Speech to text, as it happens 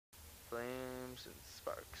using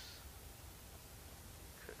sparks.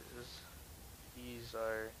 Because these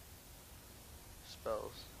are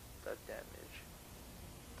spells that damage.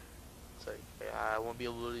 It's like, I won't be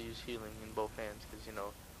able to use healing in both hands because, you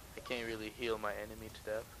know, I can't really heal my enemy to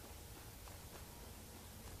death.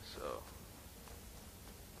 So,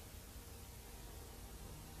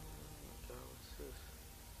 God, what's this?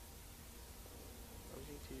 I was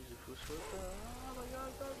going to use a food. Oh my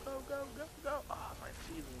god, go. Ah, my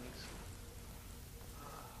feelings.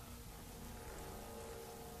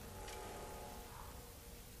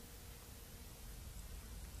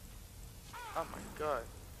 Oh my god.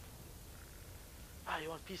 Ah, you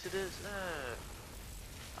want a piece of this?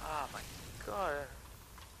 Oh my god.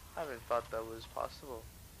 I haven't thought that was possible.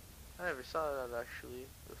 I never saw that actually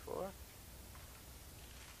before.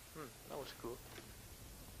 That was cool.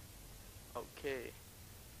 Okay.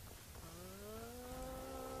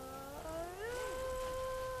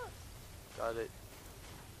 Got it.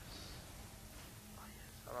 Oh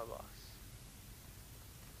yes, I'm a boss.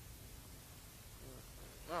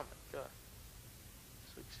 Oh my god.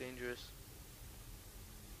 This looks dangerous.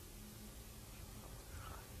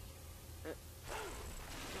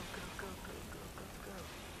 Go.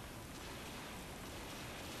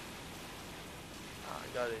 Ah, I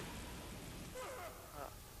got it.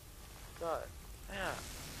 Ah, god. Yeah.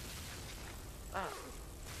 Ah.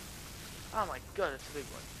 Oh my god, it's a big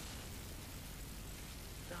one.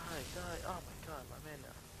 Die. Oh my god, my man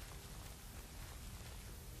now.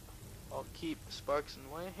 I'll keep sparks in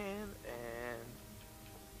one hand and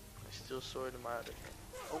my steel sword in my other hand.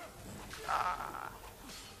 Oh. Ah.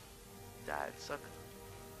 That sucker.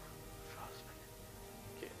 Frostbite.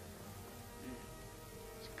 Okay.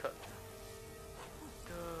 Let's cut.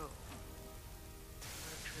 Go.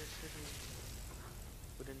 Electricity.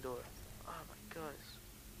 Wooden door. Oh my god.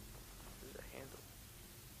 There's a handle.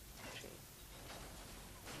 Chain.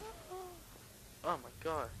 Oh my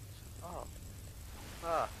god. Oh.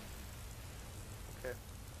 Ah. Okay.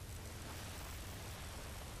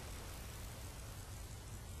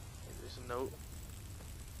 There's a note.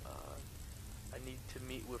 I need to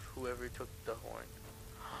meet with whoever took the horn.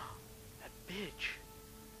 That bitch.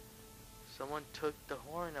 Someone took the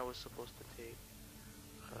horn I was supposed to take.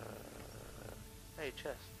 Hey,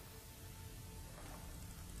 chest.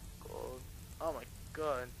 Gold. Oh my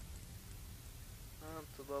god. I'm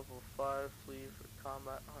to level 5, flee for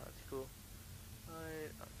combat. Oh, that's cool.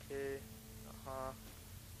 Alright, okay.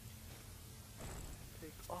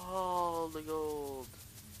 Take all the gold.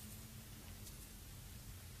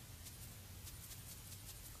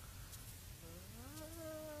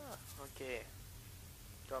 Okay.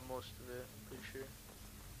 Got most of it, pretty sure.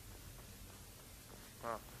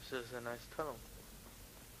 Oh, this is a nice tunnel.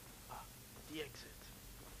 Ah, the exit.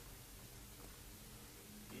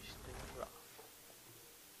 Eastern Rock.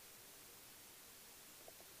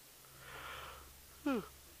 I'm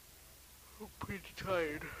pretty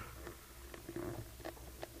tired.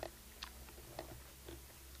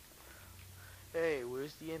 Hey,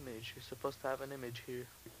 where's the image? You're supposed to have an image here.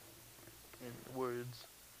 In words.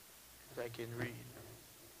 That I can read.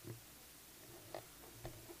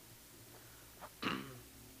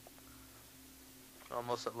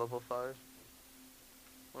 Almost at level 5.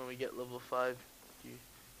 When we get level 5, you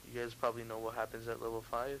guys probably know what happens at level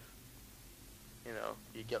 5. You know,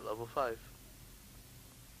 you get level 5.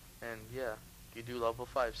 And yeah, you do level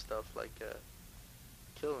 5 stuff like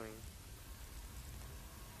killing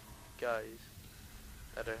guys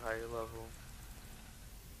at a higher level.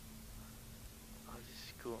 Oh, this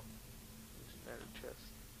is cool. There's another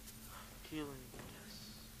chest. Healing, yes.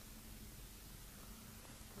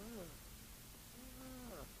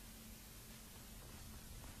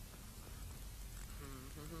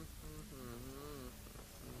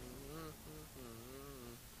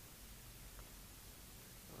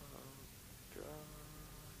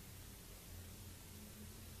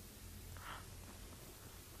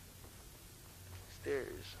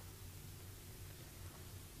 Stairs.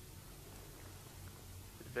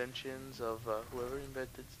 Inventions of whoever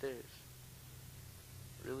invented stairs.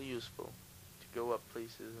 Really useful to go up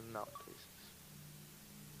places and not places.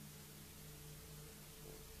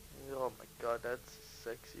 Oh my god, that's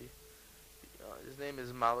sexy. His name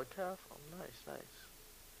is Malakath. Oh, nice.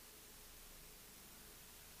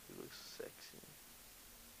 He looks sexy.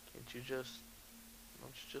 Don't you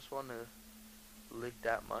just want to lick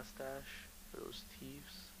that mustache? Those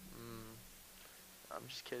teeth? I'm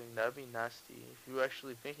just kidding. That'd be nasty. If you're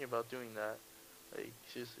actually thinking about doing that, like,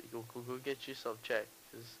 seriously, go get yourself checked.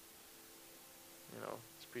 Because, you know,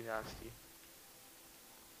 it's pretty nasty.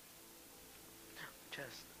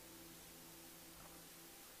 Chest.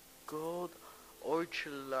 Gold.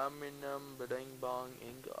 Orchulaminum Badang Bong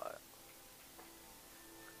Ingot.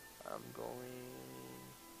 I'm going.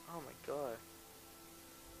 Oh my god.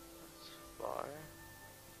 That's far.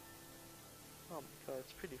 Oh my god,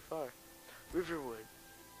 it's pretty far. Riverwood.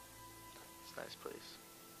 It's a nice place.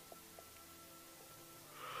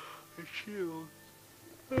 A shield.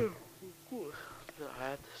 I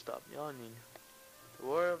had to stop yawning. The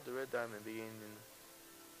War of the Red Diamond began in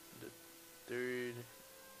the Third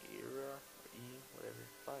Era, or E, whatever.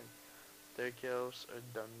 Fine. Dark Elves are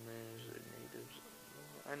Dunmers or natives.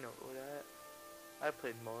 I know what I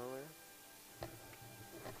played Morrowind.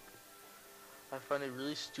 I find it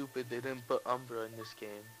really stupid they didn't put Umbra in this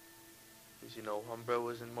game. Because you know, Umbra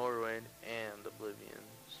was in Morrowind and Oblivion,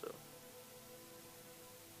 so.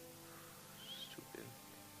 Stupid.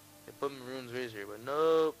 They put Maroon's Razor, but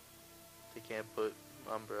nope. They can't put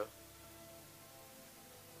Umbra.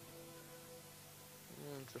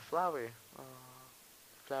 It's a flower. Oh,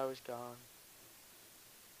 the flower's gone.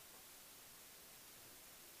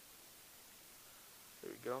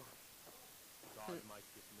 There we go.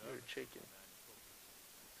 You're a chicken.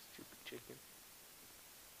 Stupid chicken.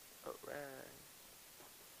 Alright.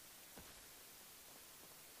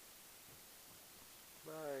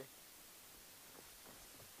 Bye.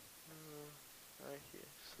 Right here.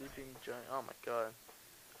 Sleeping giant. Oh my god.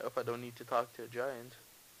 I hope I don't need to talk to a giant.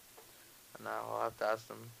 And now I'll have to ask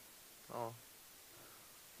them. Oh.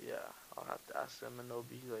 Yeah, I'll have to ask them and they'll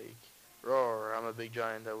be like, roar, I'm a big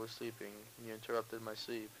giant that was sleeping. And you interrupted my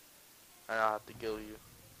sleep. And I'll have to kill you.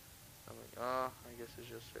 I'm like, oh, I guess it's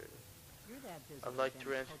just her. I'd like to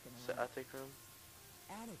rent the attic room.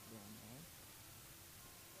 Attic room, eh?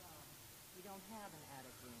 We don't have an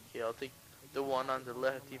attic room. Okay, I'll take the one on the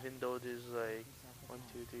left, even though there's like 1,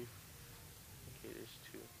 2, 3. Okay, there's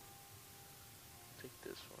 2. I'll take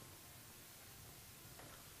this one.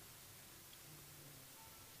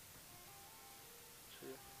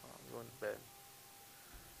 Oh, I'm going to bed.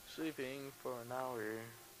 Sleeping for an hour.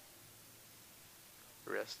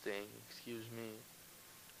 Resting, excuse me.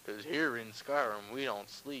 Because here in Skyrim, we don't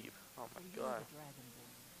sleep. Oh my god.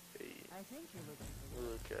 Hey, I think you're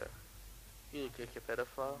looking you look like a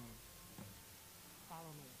pedophile.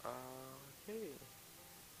 Follow me. Okay.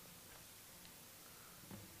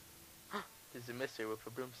 There's a mister with a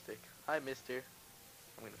broomstick. Hi, mister.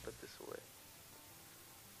 I'm gonna put this away.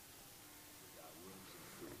 We got rooms and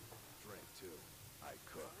food. Drink too. I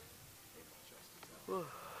cook. Ain't no justice out.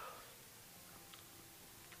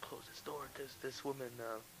 Close this door, cause this woman,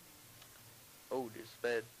 oh, this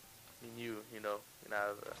bed. Me and you know, can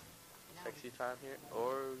have a sexy time here,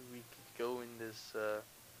 or we could go in this,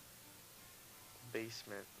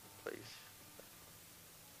 basement place.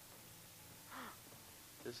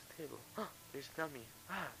 There's a table. There's a dummy.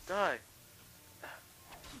 Die! Oh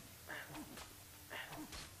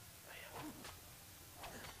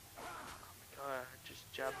my god,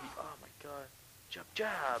 just jab me. Oh my god.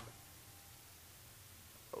 Jab!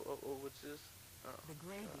 Oh, what's this? Oh, The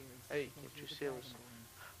Greybeards. hey, can't you see us?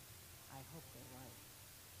 I hope they're right.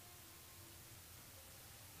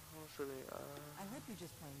 Oh, so they, I hope you're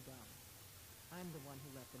just plain dumb. I'm the one who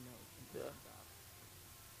left the note and Yeah. it off.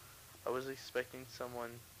 I was expecting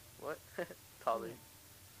someone, what? Taller.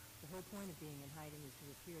 The whole point of being in hiding is to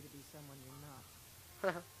appear to be someone you're not.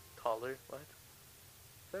 Taller? What?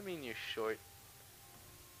 Does that mean you're short?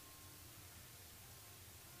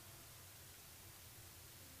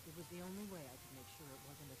 It was the only way I could make sure it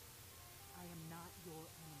wasn't a... I am not your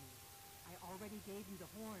enemy. I already gave you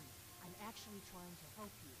the horn. I'm actually trying to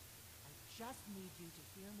help you. I just need you to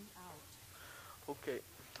hear me out. Okay,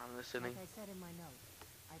 I'm listening. Like I said in my note,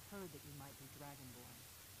 I've heard that you might be Dragonborn.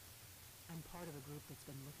 I'm part of a group that's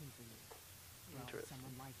been looking for you. Well, Interesting.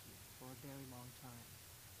 someone like you, for a very long time.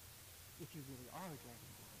 If you really are a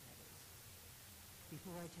Dragonborn, that is.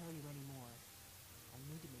 Before I tell you any more, I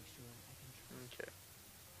need to make sure I can trust you. Okay.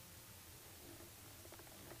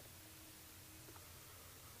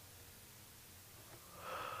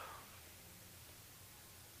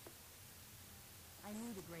 I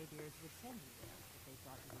knew the Greybeards would send you there if they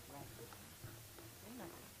thought you were Dragonborn. They're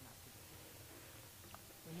nothing not to do.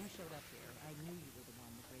 When you showed up here, I knew you were the one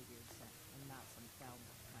the Greybeards sent, and not some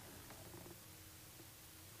foul-mouthed clown.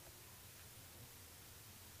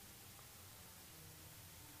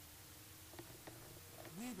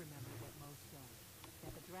 We remember what most don't,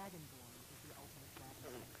 that the Dragonborn is the ultimate dragon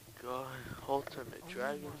slayer. God, ultimate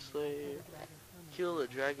dragon slayer. Kill a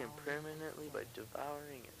dragon permanently by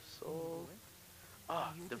devouring its soul.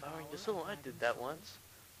 Ah, devouring the soul. I did that once.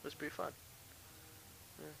 It was pretty fun.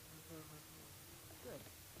 Good,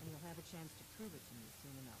 and you'll have a chance to prove it to me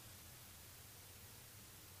soon enough.